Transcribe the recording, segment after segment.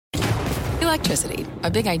Electricity,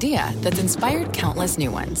 a big idea that's inspired countless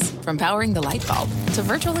new ones. From powering the light bulb to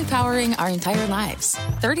virtually powering our entire lives.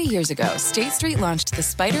 30 years ago, State Street launched the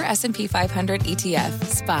Spider S&P 500 ETF,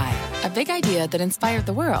 SPY. A big idea that inspired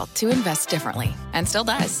the world to invest differently. And still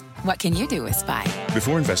does. What can you do with SPY?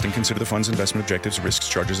 Before investing, consider the fund's investment objectives, risks,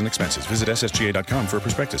 charges, and expenses. Visit ssga.com for a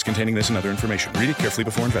prospectus containing this and other information. Read it carefully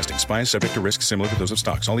before investing. SPY is subject to risks similar to those of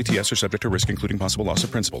stocks. All ETFs are subject to risk, including possible loss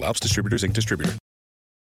of principal. Alps Distributors, Inc. Distributor.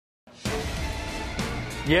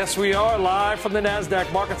 Yes, we are live from the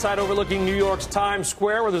NASDAQ market site overlooking New York's Times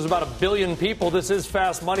Square, where there's about 1 billion people. This is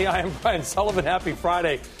Fast Money. I am Brian Sullivan. Happy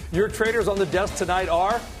Friday. Your traders on the desk tonight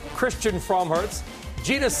are Christian Fromhertz,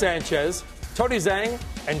 Gina Sanchez, Tony Zhang,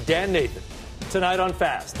 and Dan Nathan. Tonight on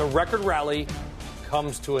Fast, the record rally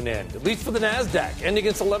comes to an end, at least for the NASDAQ, ending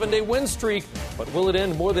its 11-day win streak. But will it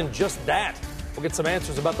end more than just that? We'll get some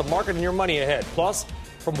answers about the market and your money ahead. Plus,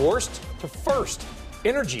 from worst to first,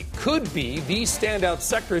 energy could be the standout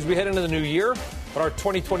sector as we head into the new year, but our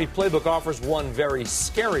 2020 playbook offers one very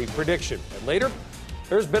scary prediction. And later,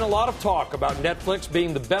 there's been a lot of talk about Netflix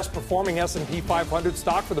being the best performing S&P 500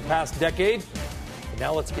 stock for the past decade. And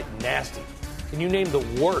now let's get nasty. Can you name the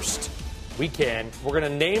worst? We can. We're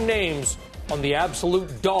going to name names on the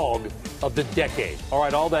absolute dog of the decade. All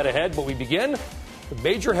right, all that ahead, but we begin with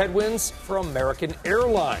major headwinds for American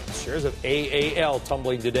Airlines. Shares of AAL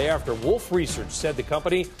tumbling today after Wolf Research said the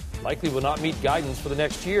company likely will not meet guidance for the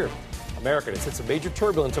next year. American has hit some major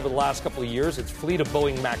turbulence over the last couple of years. Its fleet of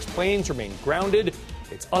Boeing MAX planes remain grounded.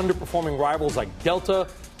 It's underperforming rivals like Delta,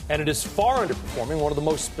 and it is far underperforming one of the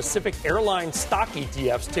most specific airline stock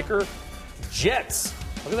ETFs, ticker JETS.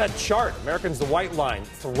 Look at that chart. American's the white line.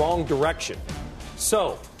 It's the wrong direction.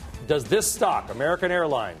 So, does this stock, American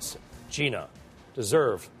Airlines, Gina,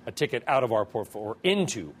 deserve a ticket out of our portfolio or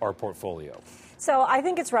into our portfolio? So I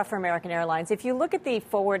think it's rough for American Airlines. If you look at the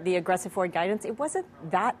aggressive forward guidance, it wasn't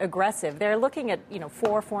that aggressive. They're looking at,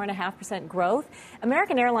 4.5% growth.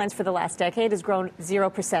 American Airlines for the last decade has grown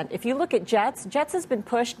 0%. If you look at Jets has been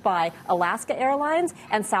pushed by Alaska Airlines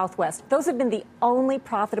and Southwest. Those have been the only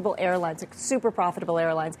profitable airlines, super profitable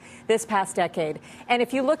airlines this past decade. And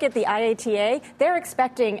if you look at the IATA, they're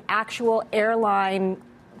expecting actual airline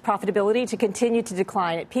profitability to continue to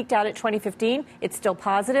decline. It peaked out at 2015. It's still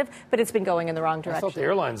positive, but it's been going in the wrong direction. I thought the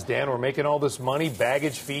airlines, Dan, were making all this money,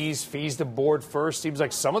 baggage fees to board first. Seems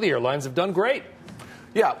like some of the airlines have done great.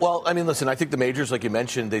 Yeah, well, I mean, listen, I think the majors, like you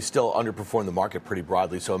mentioned, they still underperform the market pretty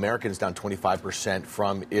broadly. So American's down 25%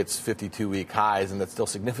 from its 52-week highs, and that's still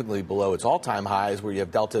significantly below its all-time highs, where you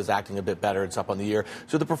have Delta's acting a bit better. It's up on the year.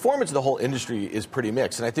 So the performance of the whole industry is pretty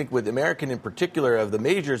mixed. And I think with American in particular of the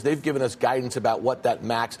majors, they've given us guidance about what that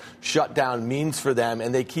MAX shutdown means for them,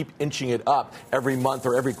 and they keep inching it up every month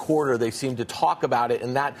or every quarter. They seem to talk about it,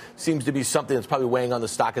 and that seems to be something that's probably weighing on the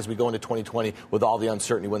stock as we go into 2020 with all the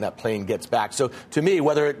uncertainty when that plane gets back. So to me,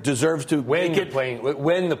 whether it deserves to whether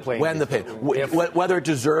it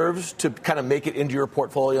deserves to kind of make it into your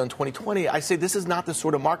portfolio in 2020, I say this is not the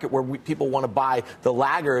sort of market where people want to buy the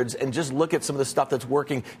laggards and just look at some of the stuff that's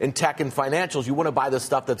working in tech and financials. You want to buy the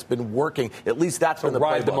stuff that's been working. At least that's been the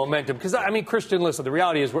ride playbook. The momentum. Because, I mean, Christian, listen, the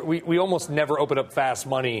reality is we almost never open up Fast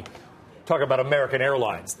Money talk about American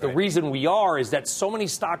Airlines. The reason we are is that so many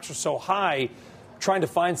stocks are so high, trying to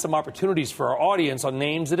find some opportunities for our audience on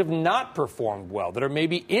names that have not performed well, that are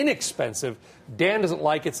maybe inexpensive. Dan doesn't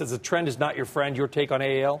like it, says the trend is not your friend. Your take on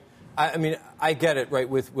AAL? I mean, I get it, right,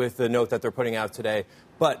 with the note that they're putting out today.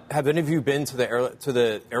 But have any of you been to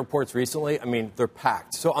the airports recently? I mean, they're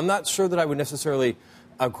packed. So I'm not sure that I would necessarily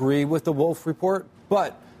agree with the Wolf report,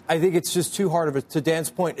 but I think it's just too hard of a, to Dan's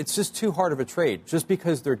point, it's just too hard of a trade. Just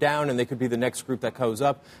because they're down and they could be the next group that goes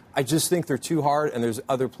up, I just think they're too hard, and there's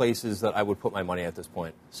other places that I would put my money at this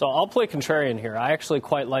point. So I'll play contrarian here. I actually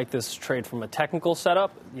quite like this trade from a technical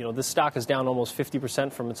setup. This stock is down almost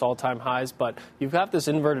 50% from its all-time highs, but you've got this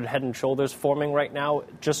inverted head and shoulders forming right now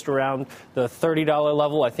just around the $30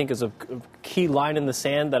 level. I think is a key line in the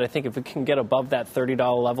sand that I think if it can get above that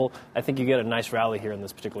 $30 level, I think you get a nice rally here in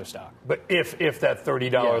this particular stock. But if that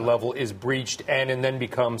 $30 level is breached and then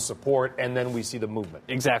becomes support, and then we see the movement.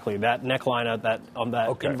 Exactly. That neckline on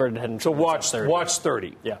that inverted head and shoulders. So watch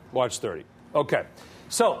 30. Yeah. Watch 30. Okay.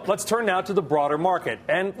 So let's turn now to the broader market.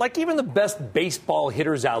 And like even the best baseball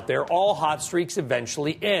hitters out there, all hot streaks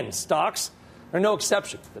eventually end. Stocks are no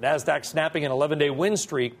exception. The NASDAQ snapping an 11-day win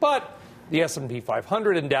streak, but the S&P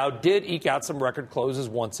 500 and Dow did eke out some record closes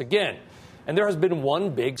once again. And there has been one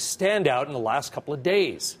big standout in the last couple of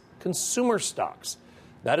days: consumer stocks.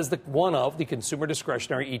 That is one of the consumer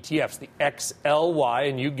discretionary ETFs, the XLY,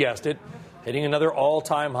 and you guessed it, hitting another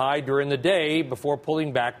all-time high during the day before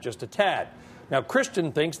pulling back just a tad. Now,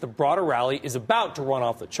 Christian thinks the broader rally is about to run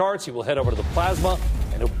off the charts. He will head over to the plasma,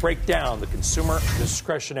 and he'll break down the consumer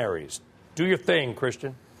discretionaries. Do your thing,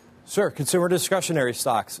 Christian. Sure. Consumer discretionary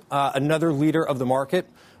stocks, another leader of the market.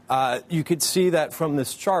 You could see that from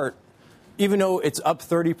this chart, even though it's up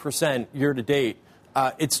 30% year to date,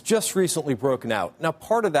 it's just recently broken out. Now,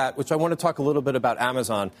 part of that, which I want to talk a little bit about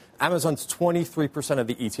Amazon, Amazon's 23% of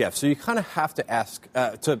the ETF. So you kind of have to ask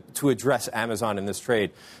to address Amazon in this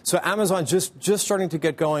trade. So Amazon just starting to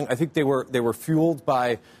get going. I think they were fueled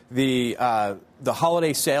by the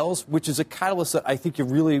holiday sales, which is a catalyst that I think you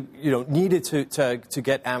really needed to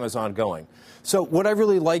get Amazon going. So what I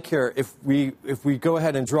really like here, if we go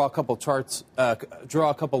ahead and draw a couple charts,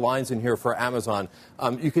 draw a couple lines in here for Amazon,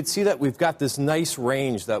 you could see that we've got this nice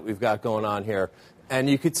range that we've got going on here, and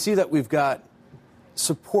you could see that we've got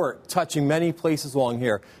support touching many places along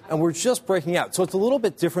here, and we're just breaking out. So it's a little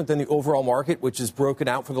bit different than the overall market, which is broken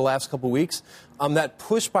out for the last couple of weeks. That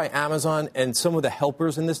push by Amazon and some of the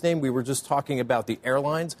helpers in this name, we were just talking about the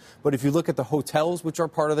airlines, but if you look at the hotels, which are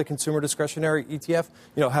part of the consumer discretionary ETF,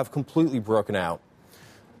 have completely broken out.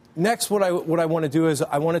 Next, what I want to do is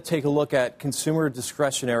I want to take a look at consumer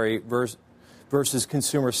discretionary versus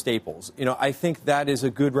consumer staples. I think that is a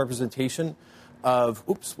good representation of,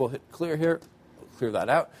 we'll hit clear here. Clear that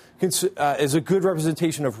out, is a good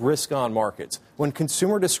representation of risk-on markets. When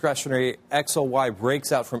consumer discretionary XLY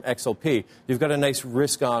breaks out from XLP, you've got a nice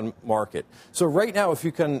risk-on market. So right now, if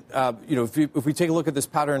you can, if we take a look at this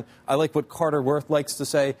pattern, I like what Carter Worth likes to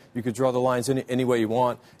say. You could draw the lines any way you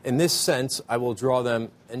want. In this sense, I will draw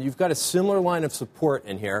them, and you've got a similar line of support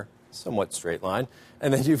in here, somewhat straight line,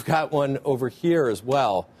 and then you've got one over here as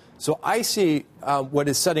well. So I see what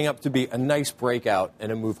is setting up to be a nice breakout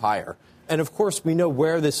and a move higher. And of course, we know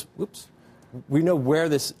where this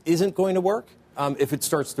isn't going to work if it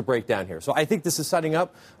starts to break down here. So I think this is setting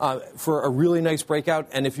up for a really nice breakout.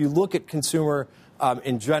 And if you look at consumer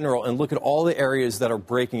in general and look at all the areas that are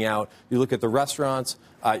breaking out, you look at the restaurants,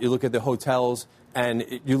 you look at the hotels,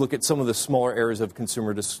 and you look at some of the smaller areas of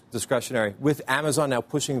consumer discretionary. With Amazon now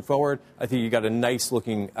pushing forward, I think you got a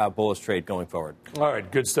nice-looking bullish trade going forward. All right,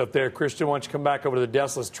 good stuff there. Christian, why don't you come back over to the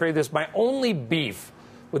desk? Let's trade this. My only beef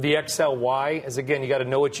with the XLY is, again, you got to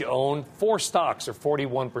know what you own. 4 stocks are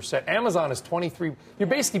 41%. Amazon is 23. You're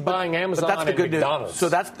basically buying Amazon but that's the good McDonald's.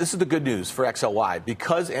 News. So this is the good news for XLY.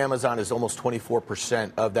 Because Amazon is almost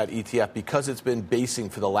 24% of that ETF, because it's been basing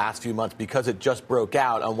for the last few months, because it just broke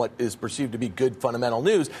out on what is perceived to be good fundamental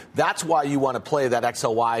news, that's why you want to play that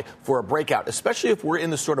XLY for a breakout, especially if we're in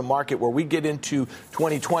the sort of market where we get into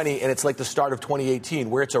 2020 and it's like the start of 2018,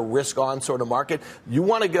 where it's a risk-on sort of market. You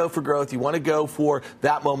want to go for growth. You want to go for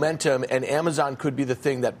that momentum, and Amazon could be the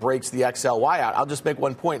thing that breaks the XLY out. I'll just make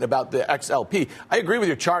one point about the XLP. I agree with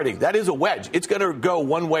your charting. That is a wedge. It's going to go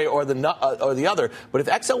one way or the other. But if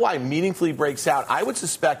XLY meaningfully breaks out, I would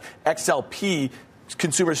suspect XLP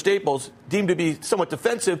consumer staples deemed to be somewhat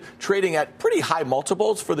defensive, trading at pretty high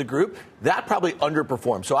multiples for the group, that probably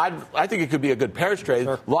underperforms. So I think it could be a good pairs trade,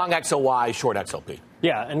 sure. Long XLY, short XLP.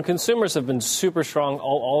 Yeah, and consumers have been super strong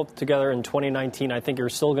all together in 2019. I think you're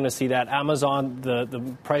still going to see that. Amazon,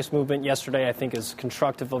 the price movement yesterday, I think, is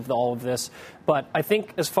constructive of all of this. But I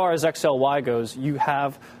think as far as XLY goes, you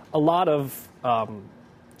have a lot of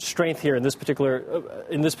strength here in this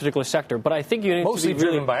particular sector, but I think you need mostly to be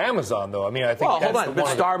driven by Amazon, though. I mean, I think. Well, hold on,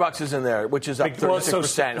 but Starbucks is in there, which is up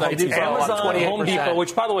 36%. Home Depot, Amazon, Home Depot,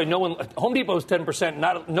 which, by the way, Home Depot is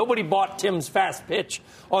 10%. Nobody bought Tim's fast pitch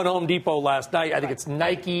on Home Depot last night. I think it's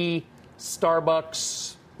Nike,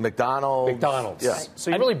 Starbucks, McDonald's. Yeah. So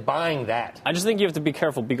you're really buying that. I just think you have to be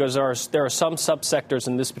careful because there are some subsectors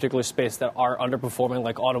in this particular space that are underperforming,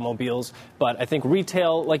 like automobiles. But I think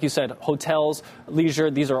retail, like you said, hotels, leisure,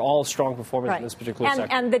 these are all strong performers in this particular sector.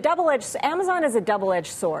 And Amazon is a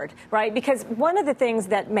double-edged sword, right? Because one of the things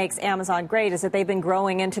that makes Amazon great is that they've been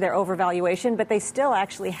growing into their overvaluation, but they still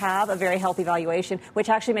actually have a very healthy valuation, which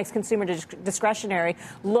actually makes consumer discretionary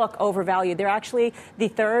look overvalued. They're actually the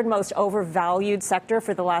third most overvalued sector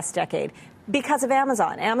for the last decade because of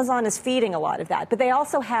Amazon. Amazon is feeding a lot of that. But they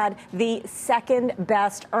also had the second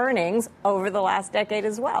best earnings over the last decade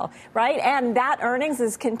as well, right? And that earnings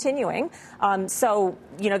is continuing. So,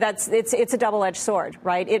 it's a double-edged sword,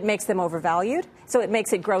 right? It makes them overvalued, so it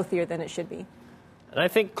makes it growthier than it should be. And I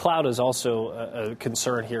think cloud is also a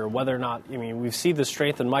concern here, whether or not, we see the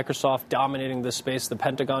strength in Microsoft dominating this space, the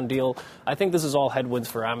Pentagon deal. I think this is all headwinds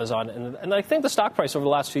for Amazon. And I think the stock price over the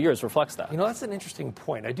last few years reflects that. That's an interesting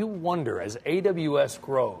point. I do wonder, as AWS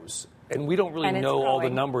grows, and we don't really know all the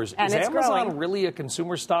numbers. Is Amazon really a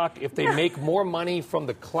consumer stock if they make more money from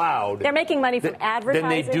the cloud? They're making money from advertising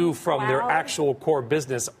than they do from their actual core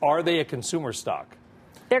business. Are they a consumer stock?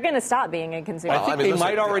 They're going to stop being a consumer. I think they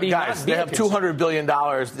might already guys, they have $200 billion.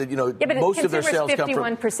 That, most of their sales come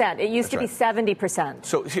from 51%. It used to be 70%.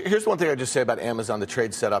 So here's one thing I just say about Amazon, the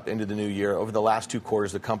trade setup into the new year. Over the last 2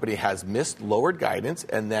 quarters, the company has missed lowered guidance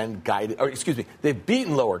and then they've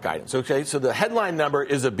beaten lower guidance. Okay, so the headline number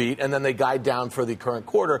is a beat, and then they guide down for the current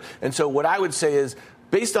quarter. And so what I would say is,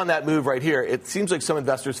 based on that move right here, it seems like some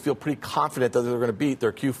investors feel pretty confident that they're going to beat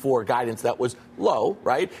their Q4 guidance that was low,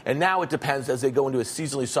 right? And now it depends as they go into a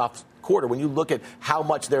seasonally soft quarter. When you look at how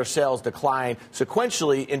much their sales decline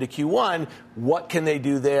sequentially into Q1, what can they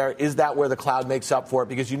do there? Is that where the cloud makes up for it?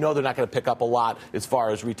 Because they're not going to pick up a lot as far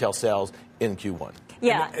as retail sales in Q1.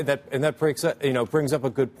 Yeah, and that brings up a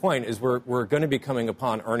good point. Is we're going to be coming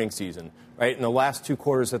upon earnings season, right? In the last 2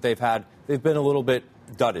 quarters that they've had, they've been a little bit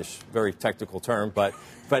duddish, very technical term, but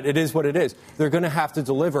it is what it is. They're going to have to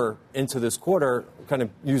deliver into this quarter, kind of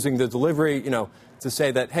using the delivery, to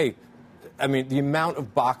say that, hey, I mean, the amount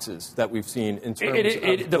of boxes that we've seen in terms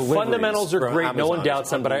of the fundamentals are great. Amazon, no one doubts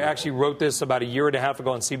them. But I actually wrote this about a year and a half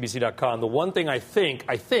ago on CBC.com. The one thing I think,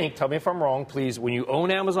 tell me if I'm wrong, please, when you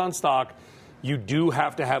own Amazon stock, you do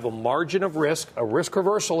have to have a margin of risk, a risk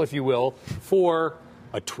reversal, if you will, for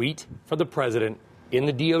a tweet from the president in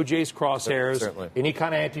the DOJ's crosshairs, certainly. Any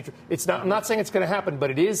kind of anti-trust. I'm not saying it's going to happen, but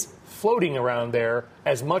it is floating around there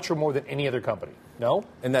as much or more than any other company. No?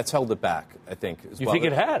 And that's held it back, I think. You think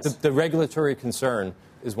it has? The regulatory concern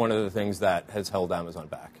is one of the things that has held Amazon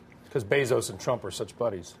back. Because Bezos and Trump are such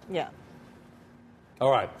buddies. Yeah.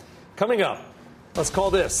 All right. Coming up, let's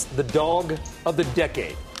call this the dog of the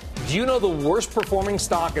decade. Do you know the worst performing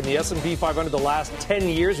stock in the S&P 500 the last 10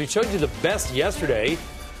 years? We showed you the best yesterday.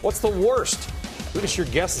 What's the worst? Leave us your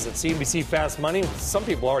guesses at CNBC Fast Money. Some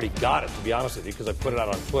people already got it, to be honest with you, because I put it out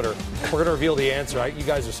on Twitter. We're going to reveal the answer. You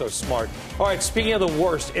guys are so smart. All right, speaking of the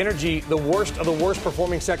worst, energy, the worst of the worst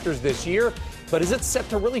performing sectors this year. But is it set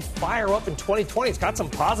to really fire up in 2020? It's got some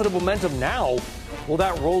positive momentum now. Will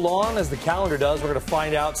that roll on as the calendar does? We're going to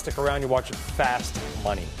find out. Stick around. You're watching Fast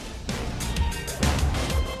Money.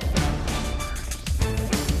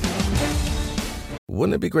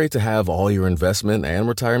 Wouldn't it be great to have all your investment and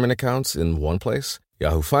retirement accounts in one place?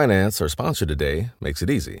 Yahoo Finance, our sponsor today, makes it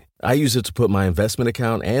easy. I use it to put my investment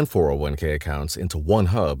account and 401k accounts into one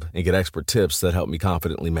hub and get expert tips that help me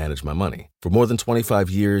confidently manage my money. For more than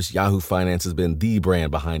 25 years, Yahoo Finance has been the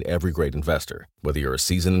brand behind every great investor. Whether you're a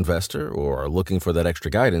seasoned investor or are looking for that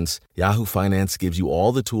extra guidance, Yahoo Finance gives you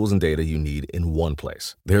all the tools and data you need in one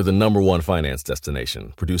place. They're the #1 finance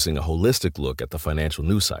destination, producing a holistic look at the financial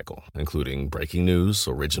news cycle, including breaking news,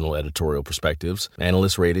 original editorial perspectives,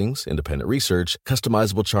 analyst ratings, independent research,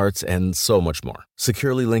 customizable charts, and so much more.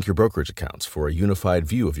 Securely link your brokerage accounts for a unified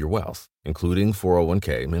view of your wealth, including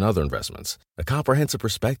 401k and other investments. A comprehensive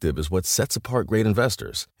perspective is what sets apart great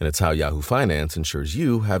investors, and it's how Yahoo Finance ensures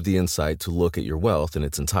you have the insight to look at your wealth in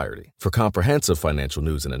its entirety. For comprehensive financial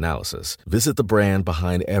news and analysis, visit the brand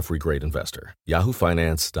behind every great investor,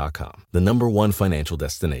 yahoofinance.com, the #1 financial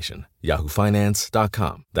destination,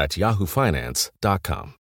 yahoofinance.com. That's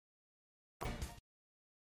yahoofinance.com.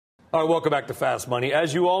 All right, welcome back to Fast Money.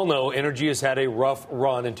 As you all know, energy has had a rough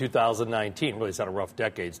run in 2019. Really, it's had a rough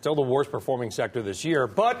decade. Still the worst performing sector this year.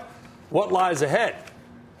 But what lies ahead?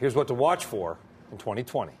 Here's what to watch for in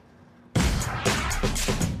 2020.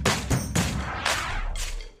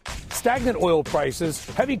 Stagnant oil prices,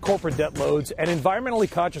 heavy corporate debt loads, and environmentally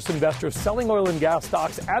conscious investors selling oil and gas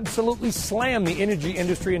stocks absolutely slammed the energy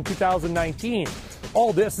industry in 2019.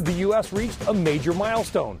 All this as the U.S. reached a major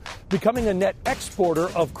milestone, becoming a net exporter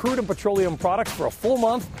of crude and petroleum products for a full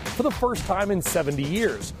month for the first time in 70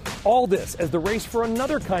 years. All this as the race for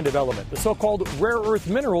another kind of element, the so-called rare earth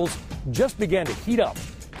minerals, just began to heat up.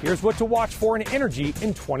 Here's what to watch for in energy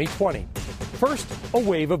in 2020. First, a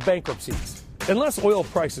wave of bankruptcies. Unless oil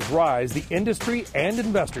prices rise, the industry and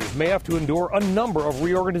investors may have to endure a number of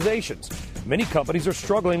reorganizations. Many companies are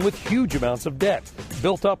struggling with huge amounts of debt,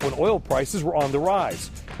 built up when oil prices were on the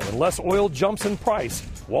rise. And unless oil jumps in price,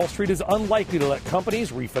 Wall Street is unlikely to let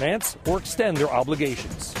companies refinance or extend their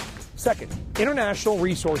obligations. Second, international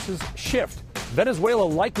resources shift. Venezuela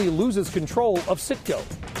likely loses control of Citgo.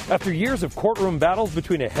 After years of courtroom battles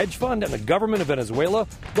between a hedge fund and the government of Venezuela,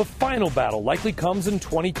 the final battle likely comes in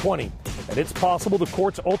 2020. And it's possible the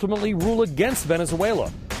courts ultimately rule against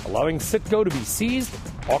Venezuela, allowing Citgo to be seized,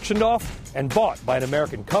 auctioned off, and bought by an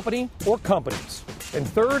American company or companies. And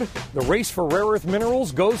third, the race for rare earth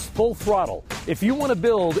minerals goes full throttle. If you want to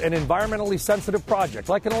build an environmentally sensitive project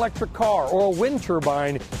like an electric car or a wind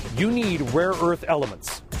turbine, you need rare earth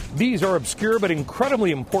elements. These are obscure but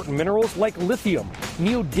incredibly important minerals like lithium,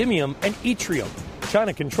 neodymium, and yttrium.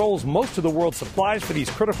 China controls most of the world's supplies for these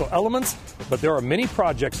critical elements, but there are many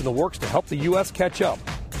projects in the works to help the U.S. catch up.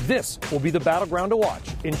 This will be the battleground to watch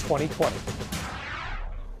in 2020.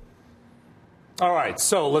 All right,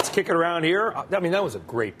 so let's kick it around here. I mean, that was a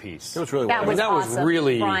great piece. It was really that well. That awesome. was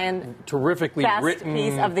really Brian, terrifically best written.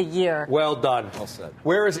 Piece of the year. Well done. Well said.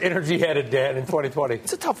 Where is energy headed, Dan, in 2020?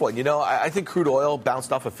 It's a tough one. You know, I think crude oil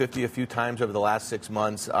bounced off of 50 a few times over the last 6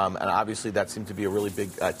 months, and obviously that seemed to be a really big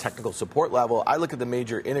technical support level. I look at the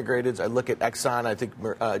major integrateds. I look at Exxon. I think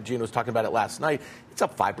Gina was talking about it last night. It's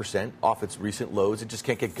up 5% off its recent lows. It just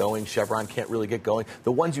can't get going. Chevron can't really get going.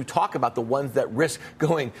 The ones you talk about, the ones that risk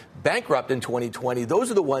going bankrupt in 2020, those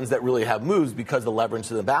are the ones that really have moves because of the leverage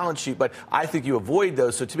to the balance sheet. But I think you avoid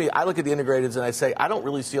those. So to me, I look at the integrateds and I say, I don't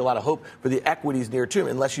really see a lot of hope for the equities near term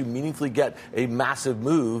unless you meaningfully get a massive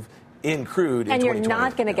move in crude in 2020. And you're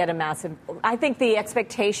not going to get a massive. I think the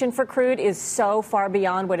expectation for crude is so far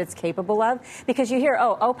beyond what it's capable of, because you hear,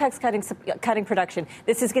 OPEC's cutting production.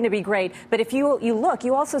 This is going to be great. But if you look,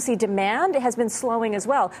 you also see demand has been slowing as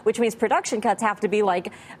well, which means production cuts have to be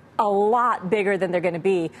like a lot bigger than they're going to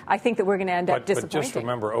be. I think that we're going to end up disappointing. But just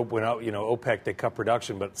remember, when OPEC, they cut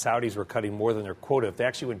production, but Saudis were cutting more than their quota. If they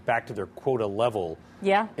actually went back to their quota level,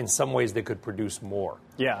 in some ways they could produce more.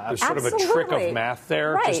 Yeah, there's sort of a trick of math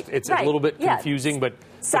there. Right, it's a little bit confusing, but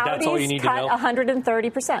that's all you need to know. Saudis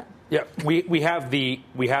cut 130%. Yeah, we have the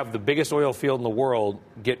biggest oil field in the world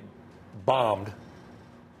get bombed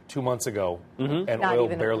 2 months ago, and Not oil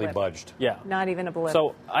even a barely blip. budged. Yeah. Not even a blip.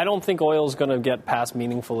 So I don't think oil is going to get past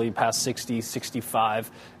 60,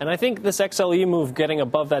 65. And I think this XLE move getting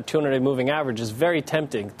above that 200-day moving average is very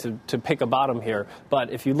tempting to pick a bottom here.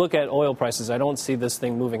 But if you look at oil prices, I don't see this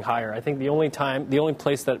thing moving higher. I think the only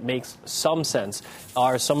place that makes some sense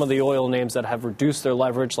are some of the oil names that have reduced their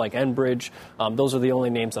leverage, like Enbridge. Those are the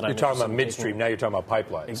only names that I'm You're talking about midstream. Now you're talking about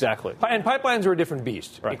pipelines. Exactly. And pipelines are a different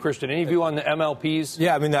beast. Right. Hey, Christian, any view on the MLPs?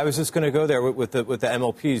 Yeah, I mean, I was just going to go there with the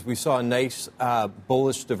MLPs. We saw a nice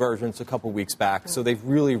bullish divergence a couple weeks back, so they've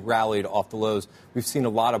really rallied off the lows. We've seen a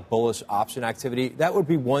lot of bullish option activity. That would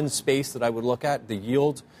be one space that I would look at. The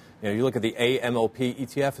yield, you look at the AMLP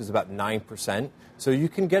ETF is about 9%, so you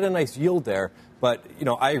can get a nice yield there. But,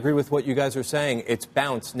 I agree with what you guys are saying. It's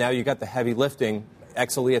bounced. Now you got the heavy lifting,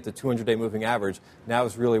 XLE at the 200-day moving average. Now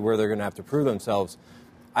is really where they're going to have to prove themselves.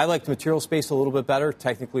 I like the material space a little bit better.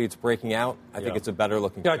 Technically, it's breaking out. I think it's a better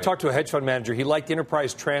looking trade. I talked to a hedge fund manager. He liked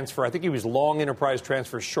Enterprise Transfer. I think he was long Enterprise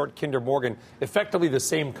Transfer, short Kinder Morgan. Effectively the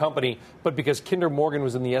same company, but because Kinder Morgan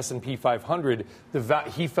was in the S&P 500,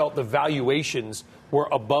 he felt the valuations were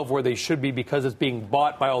above where they should be because it's being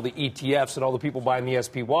bought by all the ETFs and all the people buying the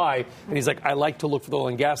SPY. And he's like, I like to look for the oil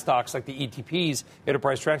and gas stocks like the ETPs,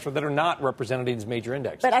 Enterprise Transfer, that are not represented in these major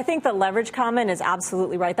indexes. But I think the leverage comment is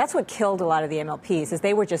absolutely right. That's what killed a lot of the MLPs, is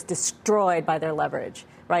they were just destroyed by their leverage.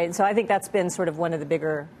 Right. And so I think that's been sort of one of the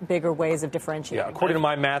bigger ways of differentiating. Yeah. According to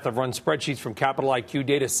my math, I've run spreadsheets from Capital IQ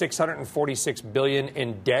data, $646 billion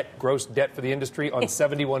in debt, gross debt for the industry on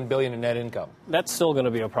 $71 billion in net income. That's still going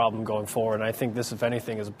to be a problem going forward. And I think this, if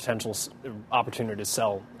anything, is a potential opportunity to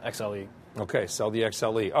sell XLE. Okay, sell the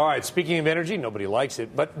XLE. All right, speaking of energy, nobody likes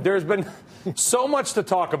it, but there's been so much to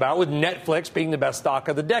talk about with Netflix being the best stock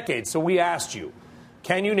of the decade. So we asked you,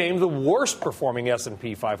 can you name the worst performing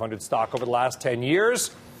S&P 500 stock over the last 10 years?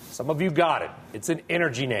 Some of you got it. It's an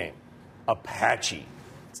energy name, Apache.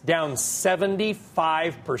 It's down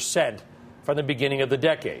 75% from the beginning of the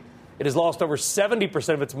decade. It has lost over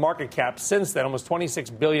 70% of its market cap since then, almost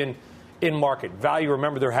 $26 billion in market value.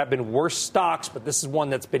 Remember, there have been worse stocks, but this is one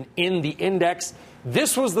that's been in the index.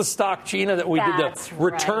 This was the stock, Gina, that we did the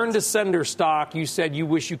return to sender stock. You said you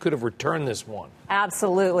wish you could have returned this one.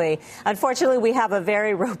 Absolutely. Unfortunately, we have a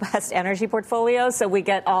very robust energy portfolio, so we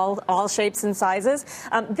get all shapes and sizes.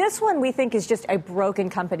 This one we think is just a broken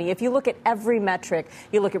company. If you look at every metric,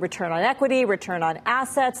 you look at return on equity, return on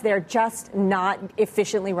assets, they're just not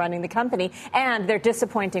efficiently running the company, and they're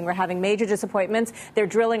disappointing. We're having major disappointments. They're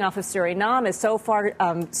drilling off of Suriname has so far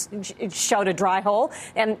showed a dry hole,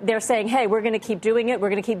 and they're saying, hey, we're going to keep doing it. We're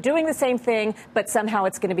going to keep doing the same thing, but somehow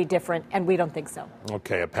it's going to be different, and we don't think so.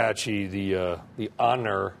 Okay, Apache, the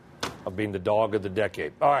honor of being the dog of the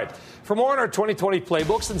decade. All right. For more on our 2020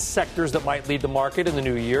 playbooks and sectors that might lead the market in the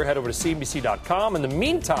new year, head over to CNBC.com. In the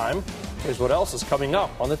meantime, here's what else is coming up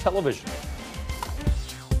on the television.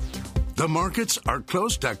 The markets are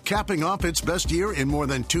close to capping off its best year in more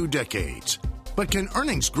than 2 decades. But can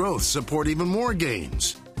earnings growth support even more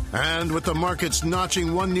gains? And with the markets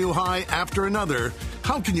notching one new high after another,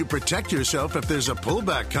 how can you protect yourself if there's a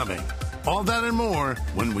pullback coming? All that and more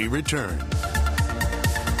when we return.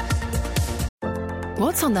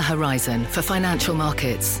 What's on the horizon for financial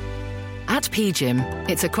markets? At PGIM,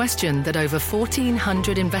 it's a question that over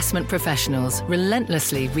 1,400 investment professionals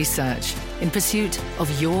relentlessly research in pursuit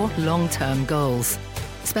of your long-term goals.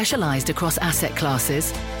 Specialized across asset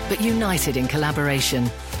classes, but united in collaboration,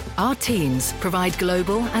 our teams provide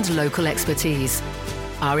global and local expertise.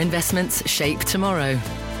 Our investments shape tomorrow,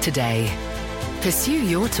 today. Pursue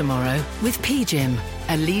your tomorrow with PGIM,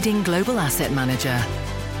 a leading global asset manager.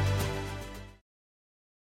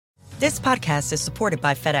 This podcast is supported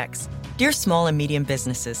by FedEx. Dear small and medium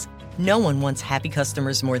businesses, no one wants happy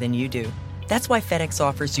customers more than you do. That's why FedEx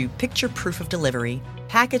offers you picture proof of delivery,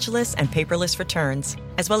 packageless and paperless returns,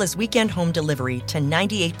 as well as weekend home delivery to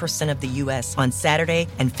 98% of the U.S. on Saturday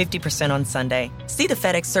and 50% on Sunday. See the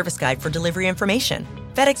FedEx service guide for delivery information.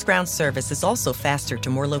 FedEx Ground service is also faster to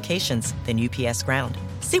more locations than UPS Ground.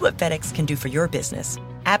 See what FedEx can do for your business.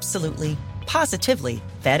 Absolutely, positively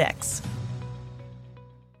FedEx.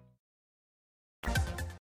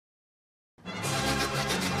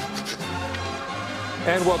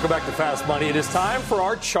 And welcome back to Fast Money. It is time for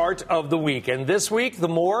our chart of the week. And this week, the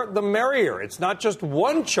more, the merrier. It's not just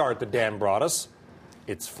one chart that Dan brought us.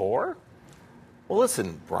 It's four. Well,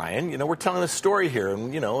 listen, Brian, we're telling a story here.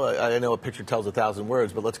 And, I know a picture tells 1,000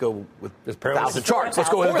 words, but let's go with 1,000 charts. Let's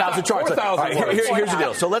go with 1,000 charts. All right, here's the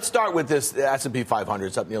deal. So let's start with this S&P 500.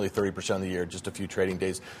 It's up nearly 30% of the year, just a few trading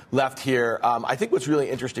days left here. I think what's really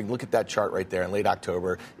interesting, look at that chart right there. In late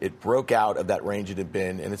October, it broke out of that range it had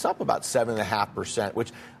been, and it's up about 7.5%,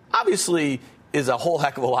 which obviously is a whole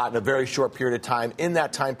heck of a lot in a very short period of time. In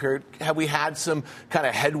that time period, have we had some kind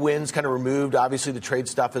of headwinds kind of removed? Obviously, the trade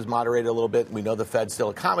stuff has moderated a little bit. We know the Fed's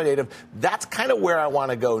still accommodative. That's kind of where I want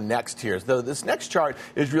to go next here. So this next chart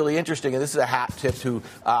is really interesting, and this is a hat tip to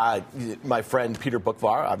my friend Peter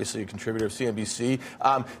Bookvar, obviously a contributor of CNBC.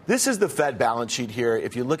 This is the Fed balance sheet here.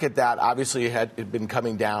 If you look at that, obviously it had been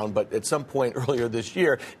coming down, but at some point earlier this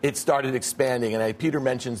year, it started expanding. And Peter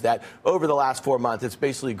mentions that over the last 4 months, it's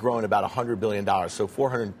basically grown about $100 billion. So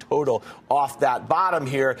 400 total off that bottom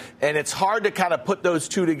here. And it's hard to kind of put those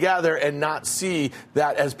two together and not see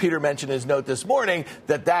that, as Peter mentioned in his note this morning,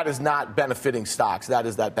 that is not benefiting stocks. That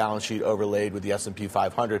is that balance sheet overlaid with the S&P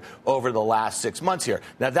 500 over the last 6 months here.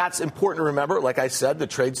 Now, that's important to remember. Like I said, the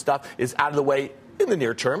trade stuff is out of the way in the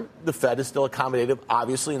near term. The Fed is still accommodative,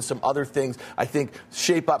 obviously, and some other things I think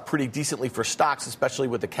shape up pretty decently for stocks, especially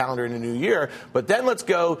with the calendar in the new year. But then let's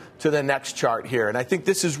go to the next chart here. And I think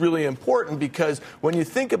this is really important because when you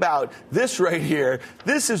think about this right here,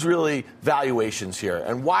 this is really valuations here.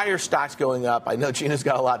 And why are stocks going up? I know Gina's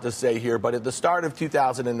got a lot to say here, but at the start of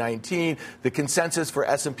 2019, the consensus for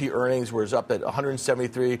S&P earnings was up at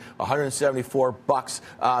 173, 174 bucks.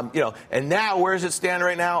 And now where does it stand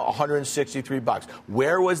right now? 163 bucks.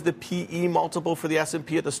 Where was the PE multiple for the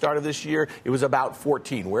S&P at the start of this year? It was about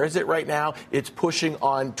 14. Where is it right now? It's pushing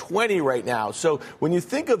on 20 right now. So when you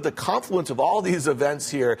think of the confluence of all these events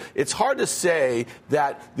here, it's hard to say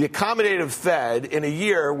that the accommodative Fed in a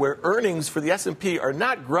year where earnings for the S&P are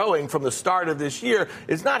not growing from the start of this year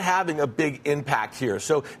is not having a big impact here.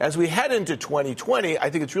 So as we head into 2020, I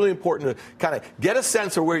think it's really important to kind of get a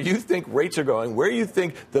sense of where you think rates are going, where you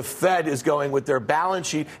think the Fed is going with their balance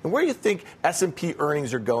sheet, and where you think S&P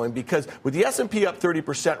earnings are going, because with the S&P up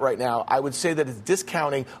 30% right now, I would say that it's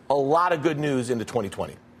discounting a lot of good news into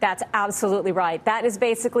 2020. That's absolutely right. That is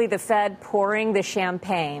basically the Fed pouring the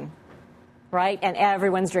champagne, right? And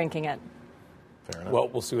everyone's drinking it. Fair enough. Well,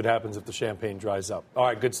 we'll see what happens if the champagne dries up. All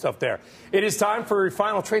right, good stuff there. It is time for your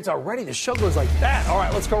final trades already. The show goes like that. All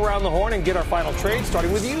right, let's go around the horn and get our final trade,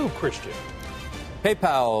 starting with you, Christian.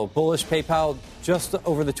 PayPal, bullish PayPal, just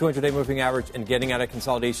over the 200-day moving average and getting out of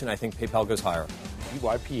consolidation. I think PayPal goes higher.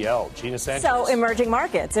 EYPL, Gina Sanchez. So emerging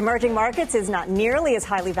markets. Emerging markets is not nearly as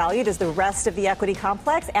highly valued as the rest of the equity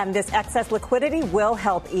complex, and this excess liquidity will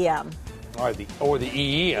help EM. All right, or the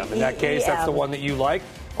EEM. In that case, that's the one that you like.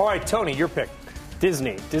 All right, Tony, your pick.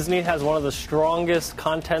 Disney. Disney has one of the strongest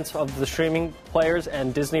contents of the streaming players,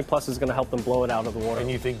 and Disney Plus is going to help them blow it out of the water.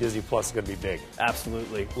 And you think Disney Plus is going to be big?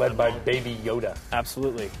 Absolutely. Led by Baby Yoda.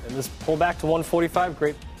 Absolutely. And this pullback to 145,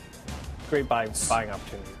 great buying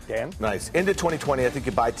opportunity. Dan? Nice. Into 2020, I think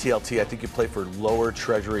you buy TLT. I think you play for lower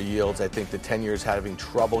Treasury yields. I think the 10-year is having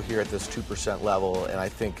trouble here at this 2% level, and I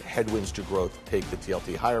think headwinds to growth take the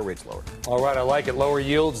TLT higher, rates lower. All right, I like it. Lower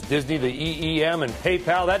yields, Disney, the EEM, and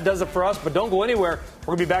PayPal. That does it for us, but don't go anywhere.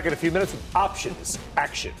 We're going to be back in a few minutes with options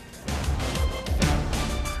action.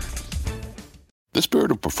 The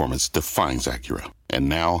spirit of performance defines Acura, and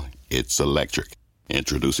now it's electric.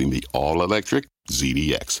 Introducing the all-electric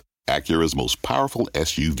ZDX, Acura's most powerful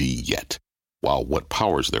SUV yet. While what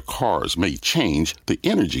powers their cars may change, the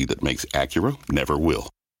energy that makes Acura never will.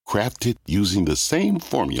 Crafted using the same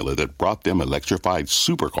formula that brought them electrified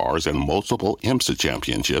supercars and multiple IMSA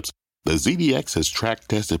championships, the ZDX has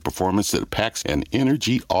track-tested performance that packs an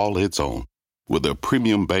energy all its own. With a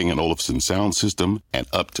premium Bang & Olufsen sound system and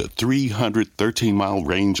up to 313-mile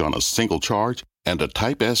range on a single charge, and a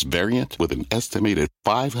Type S variant with an estimated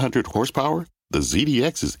 500 horsepower, the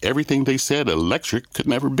ZDX is everything they said electric could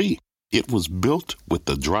never be. It was built with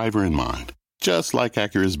the driver in mind, just like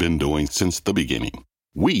Acura's been doing since the beginning.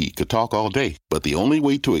 We could talk all day, but the only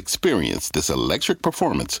way to experience this electric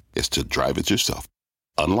performance is to drive it yourself.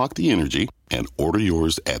 Unlock the energy and order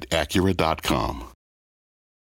yours at Acura.com.